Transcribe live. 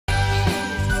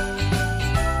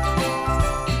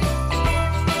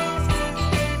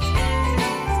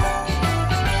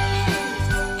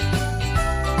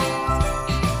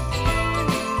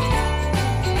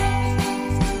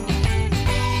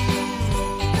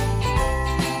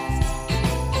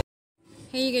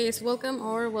Hey you guys,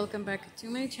 welcome back to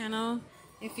my channel.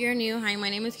 If you're new, hi, my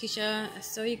name is Keisha.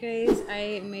 So you guys,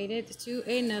 I made it to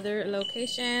another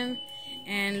location,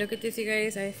 and look at this, you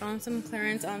guys. I found some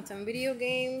clearance on some video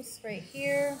games right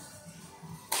here.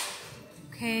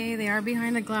 Okay, they are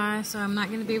behind the glass, so I'm not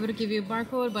going to be able to give you a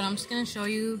barcode, but I'm just going to show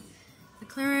you the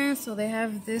clearance. So they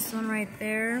have this one right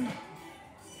there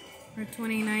for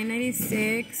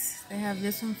 $29.96. They have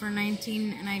this one for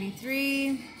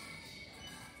 $19.93.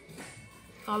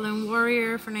 Fallen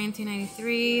Warrior for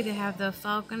 $19.93. They have the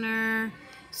Falconer.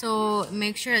 So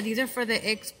make sure these are for the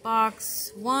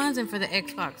Xbox Ones and for the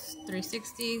Xbox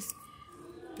 360s.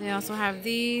 They also have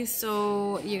these.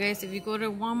 So you guys, if you go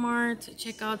to Walmart,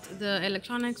 check out the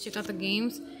electronics, check out the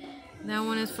games. That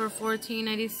one is for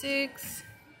 $14.96.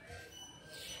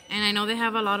 And I know they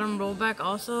have a lot on rollback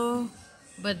also,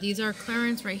 but these are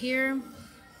clearance right here.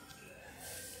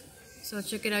 So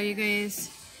check it out, you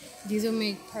guys. These will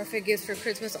make perfect gifts for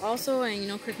Christmas also, and you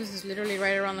know Christmas is literally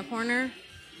right around the corner.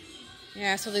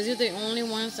 Yeah, so these are the only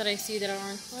ones that I see that are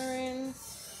on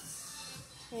clearance.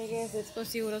 Okay guys, let's go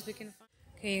see what else we can find.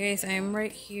 Okay guys, I am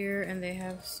right here and they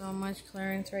have so much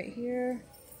clearance right here.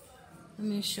 Let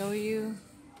me show you.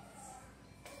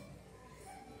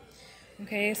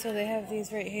 Okay, so they have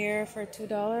these right here for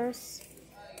 $2.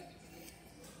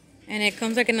 And it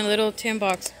comes like in a little tin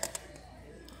box.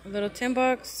 A little tin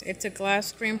box. It's a glass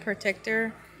screen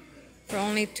protector for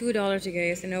only $2, you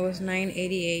guys, and it was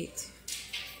 $9.88.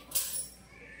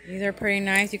 These are pretty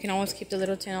nice. You can always keep the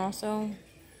little tin also.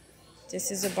 This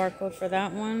is a barcode for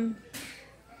that one.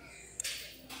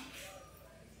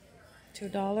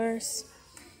 $2.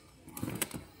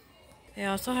 They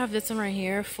also have this one right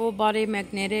here, full body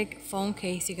magnetic phone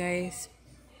case, you guys.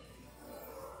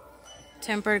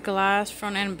 Tempered glass,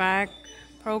 front and back.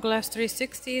 Pro Glass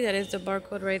 360, that is the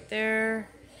barcode right there.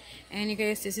 And you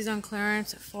guys, this is on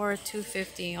clearance for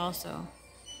 $2.50 also.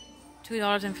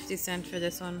 $2.50 for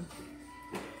this one.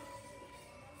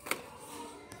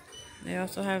 They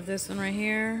also have this one right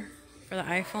here for the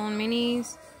iPhone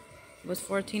minis. It was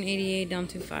 $14.88 down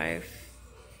to $5.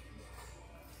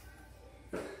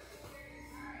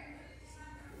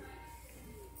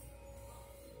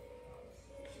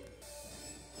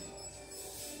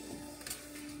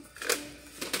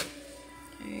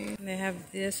 They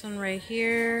have this one right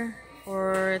here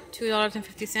for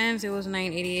 $2.50. It was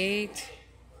 $9.88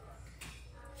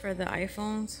 for the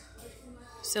iPhones.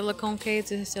 Silicone case.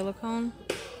 This is silicone.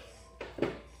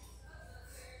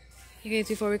 You guys,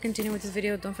 before we continue with this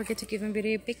video, don't forget to give my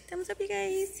video a big thumbs up, you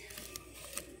guys.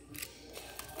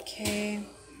 Okay.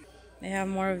 They have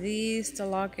more of these, the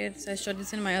lockets. I showed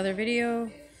this in my other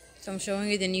video. So I'm showing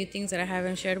you the new things that I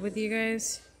haven't shared with you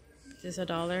guys. This is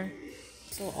 $1.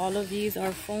 So all of these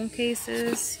are phone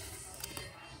cases.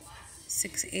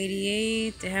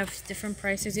 $6.88. They have different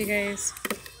prices, you guys.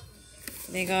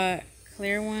 They got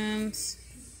clear ones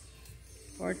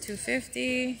for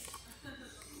 $2.50.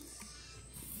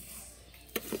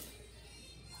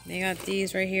 They got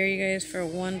these right here, you guys, for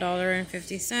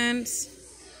 $1.50.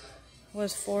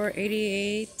 Was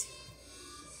 $4.88.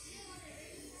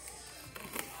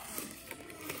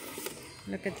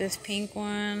 Look at this pink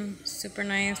one, super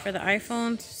nice for the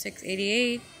iPhone,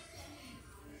 $6.88.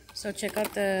 So check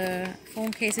out the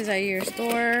phone cases at your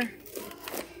store.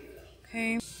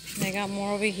 Okay, they got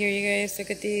more over here, you guys.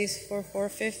 Look at these for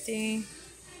 $4.50.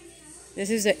 This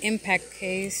is the impact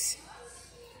case.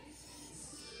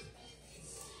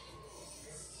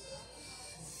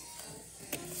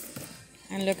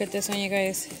 And look at this one, you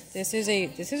guys. This is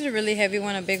a really heavy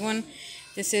one, a big one.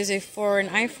 This is for an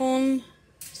iPhone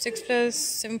 6 Plus,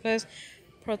 7 Plus,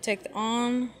 Protect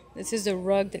On. This is the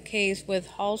rugged case with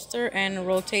holster and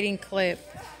rotating clip.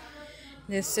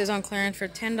 This is on clearance for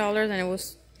 $10 and it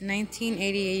was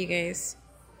 $19.88, you guys.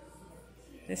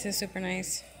 This is super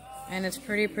nice. And it's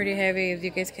pretty heavy, if you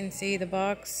guys can see the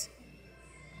box.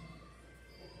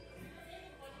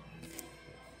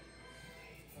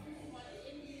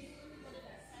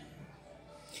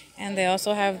 And they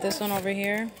also have this one over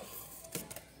here.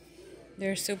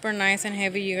 They're super nice and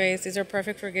heavy, you guys. These are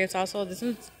perfect for gifts also. This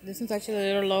one's actually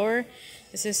a little lower.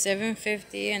 This is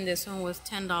 $7.50 and this one was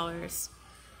 $10.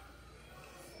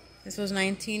 This was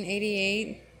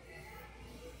 $19.88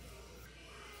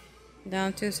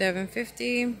 down to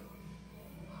 $7.50.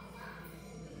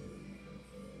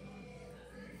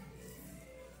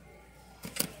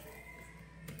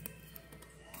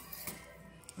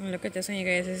 Look at this one, you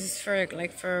guys. This is for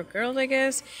for girls, I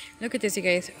guess. Look at this, you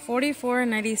guys.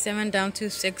 $44.97 down to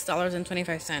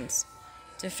 $6.25.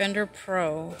 Defender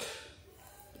Pro.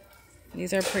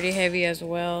 These are pretty heavy as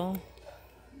well.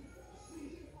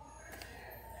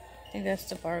 I think that's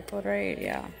the barcode, right?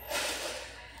 Yeah.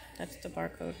 That's the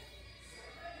barcode.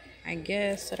 I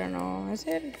guess. I don't know. Is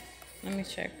it? Let me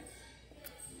check.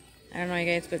 I don't know, you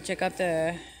guys, but check out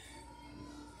the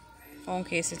phone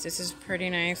cases. This is pretty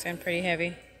nice and pretty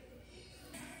heavy.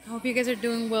 I hope you guys are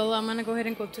doing well. I'm gonna go ahead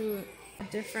and go to a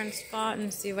different spot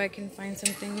and see if I can find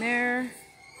something there.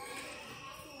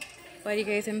 But you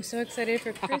guys, I'm so excited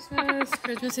for Christmas.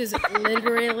 Christmas is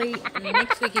literally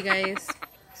next week, you guys.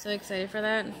 So excited for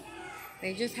that.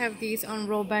 They just have these on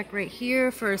rollback right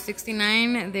here for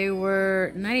 $69. They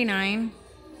were $99.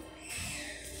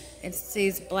 It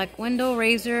says black window,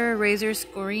 razor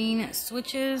screen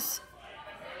switches.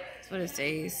 That's what it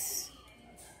says.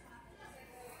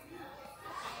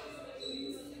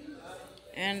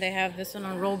 And they have this one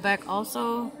on rollback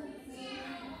also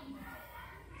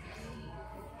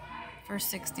for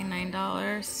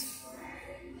 $69.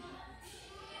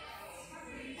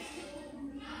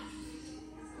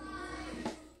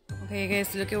 Okay, you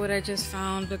guys, look at what I just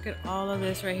found. Look at all of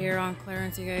this right here on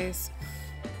clearance, you guys.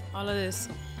 All of this.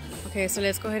 Okay, so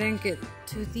let's go ahead and get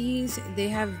to these. They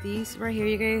have these right here,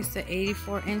 you guys, the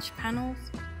 84-inch panels.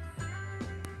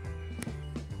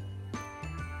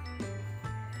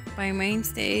 By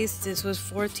Mainstays, this was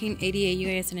 $14.88, you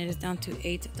guys, and it is down to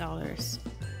 $8.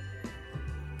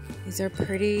 These are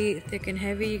pretty thick and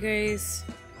heavy, you guys.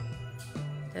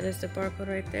 That is the barcode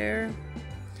right there.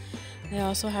 They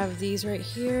also have these right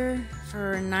here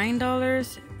for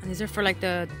 $9, and these are for like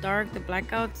the dark, the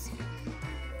blackouts.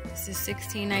 This is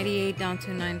 $16.98 down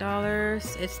to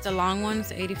 $9. It's the long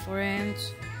ones, 84-inch.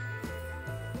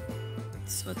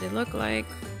 This is what they look like.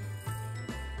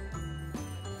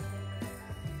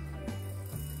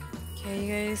 Okay,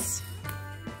 you guys.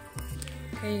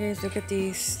 Okay, you guys, look at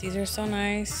these. These are so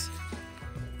nice.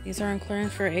 These are on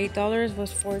clearance for $8.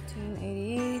 Was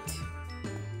 $14.88.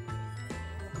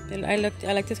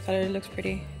 I like this color. It looks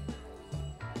pretty.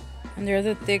 And they're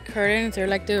the thick curtains. They're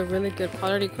like the really good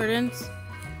quality curtains.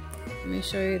 Let me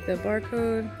show you the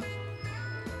barcode.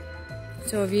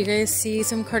 So if you guys see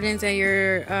some curtains at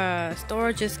your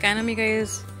store, just scan them, you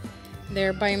guys.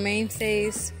 They're by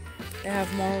Mainstays. They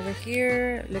have more over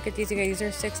here. Look at these, you guys.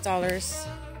 These are $6.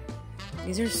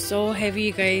 These are so heavy,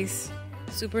 you guys.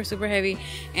 Super, super heavy.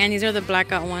 And these are the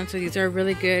blackout ones, so these are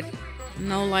really good.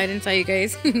 No light inside, you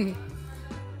guys. Let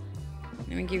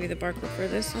me give you the barcode for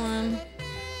this one.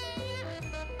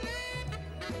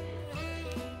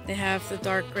 They have the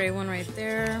dark gray one right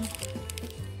there.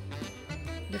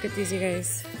 Look at these, you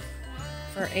guys,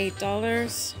 for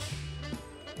 $8.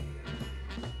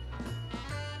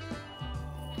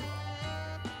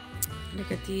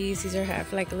 Look at these. These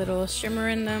have like a little shimmer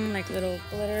in them, like little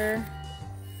glitter.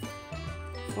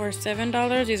 For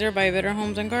 $7. These are by Better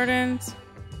Homes and Gardens.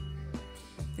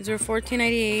 These are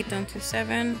 $14.98 down to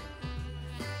 $7.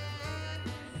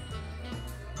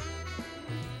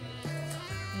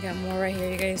 Got more right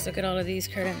here, you guys. Look at all of these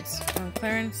curtains on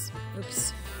clearance.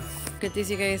 Oops. Look at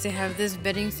these, you guys. They have this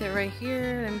bedding set right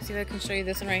here. Let me see if I can show you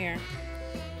this one right here.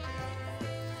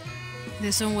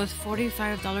 This one was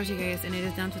 $45, you guys, and it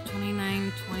is down to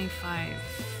 $29.25.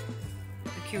 The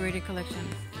curated collection.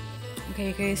 Okay,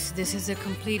 you guys, this is a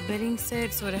complete bedding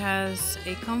set. So it has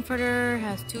a comforter,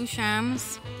 has 2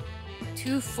 shams,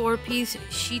 2 4-piece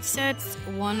sheet sets,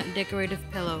 1 decorative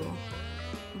pillow.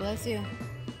 Bless you.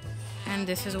 And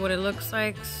this is what it looks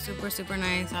like. Super, super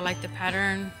nice. I like the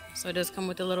pattern. So it does come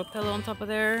with a little pillow on top of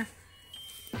there.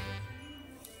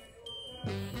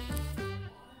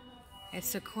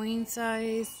 It's a queen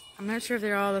size. I'm not sure if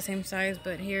they're all the same size,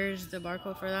 but here's the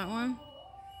barcode for that one.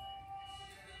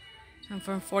 So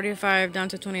from $45 down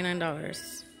to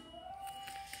 $29.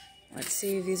 Let's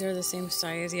see if these are the same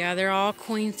size. Yeah, they're all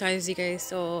queen size, you guys.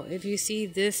 So if you see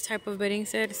this type of bedding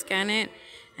set, scan it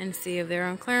and see if they're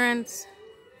on clearance.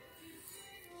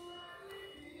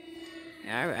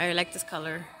 Yeah, I like this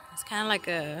color. It's kind of like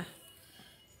a,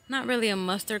 not really a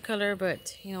mustard color,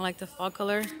 but you know, like the fall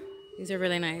color. These are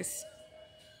really nice.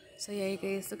 So yeah, you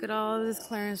guys, look at all this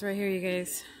clearance right here, you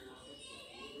guys.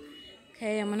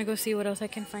 Okay, I'm gonna go see what else I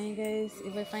can find, you guys.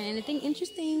 If I find anything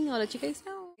interesting, I'll let you guys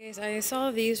know. Guys, I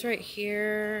saw these right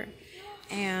here,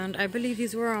 and I believe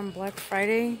these were on Black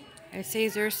Friday. It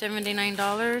says they're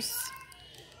 $79,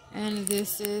 and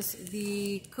this is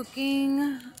the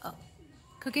Cooking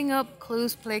Up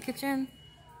Clues Play Kitchen.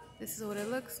 This is what it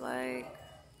looks like.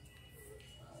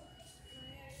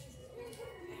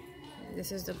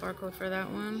 This is the barcode for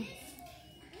that one.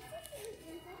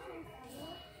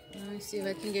 Let me see if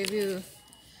I can give you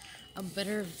a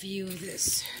better view of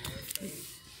this.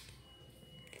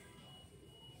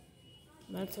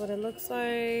 That's what it looks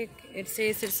like. It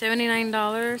says it's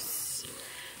 $79.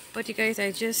 But you guys,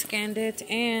 I just scanned it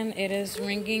and it is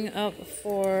ringing up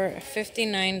for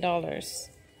 $59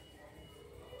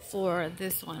 for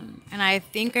this one. And I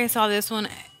think I saw this one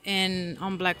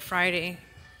on Black Friday.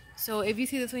 So if you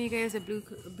see this one, you guys, at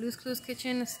Blue's Clues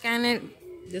Kitchen, scan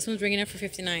it. This one's ringing up for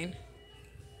 $59.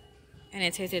 And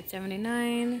it says it's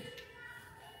 $79.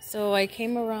 So I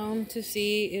came around to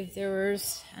see if there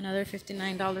was another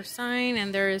 $59 sign,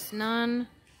 and there is none.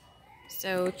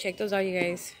 So check those out, you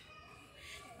guys.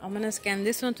 I'm gonna scan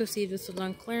this one to see if this is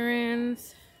on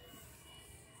clearance.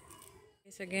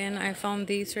 Again, I found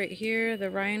these right here,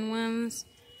 the Ryan ones.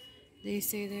 They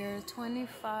say they're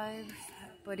 $25,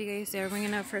 but you guys, they're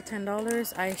ringing up for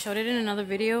 $10. I showed it in another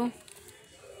video.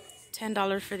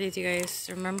 $10 for these, you guys.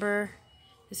 Remember,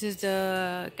 this is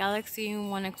the Galaxy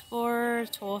One Explorer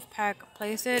 12-pack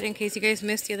playset. In case you guys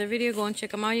missed the other video, go and check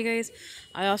them out, you guys.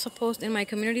 I also post in my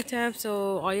community tab,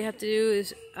 so all you have to do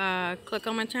is click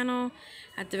on my channel.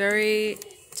 At the very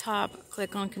top,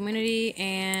 click on community,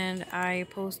 and I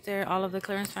post there all of the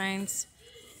clearance finds,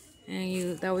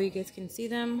 and that way you guys can see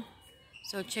them.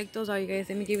 So check those out, you guys.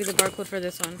 Let me give you the barcode for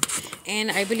this one.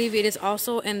 And I believe it is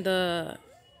also in the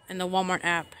Walmart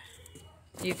app.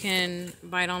 You can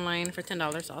buy it online for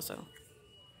 $10 also.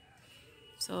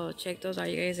 So check those out,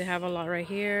 you guys. They have a lot right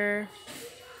here.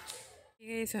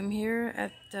 You guys, I'm here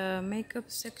at the makeup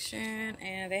section,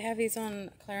 and they have these on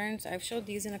clearance. I've showed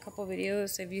these in a couple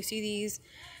videos. If you see these,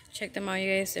 check them out,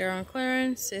 you guys. They're on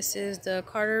clearance. This is the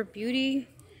Carter Beauty,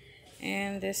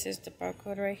 and this is the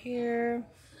barcode right here.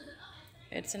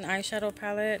 It's an eyeshadow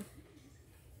palette.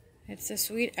 It's a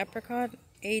Sweet Apricot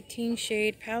 18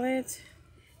 shade palette,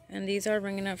 and these are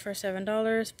ringing up for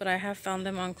 $7, but I have found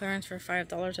them on clearance for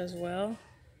 $5 as well.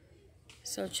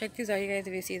 So check these out, you guys,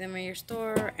 if you see them in your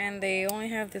store. And they only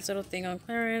have this little thing on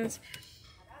clearance.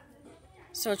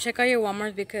 So check out your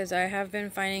Walmart, because I have been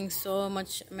finding so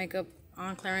much makeup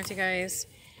on clearance, you guys.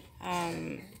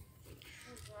 And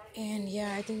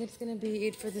yeah, I think it's gonna be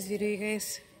it for this video, you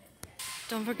guys.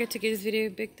 Don't forget to give this video a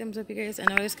big thumbs up, you guys. I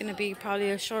know it's gonna be probably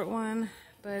a short one,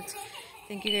 but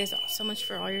thank you guys so much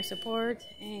for all your support,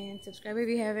 and subscribe if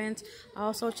you haven't.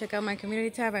 Also check out my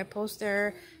community tab. I post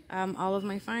there all of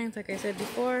my finds, like I said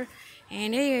before.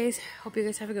 And yeah, you guys, hope you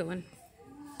guys have a good one.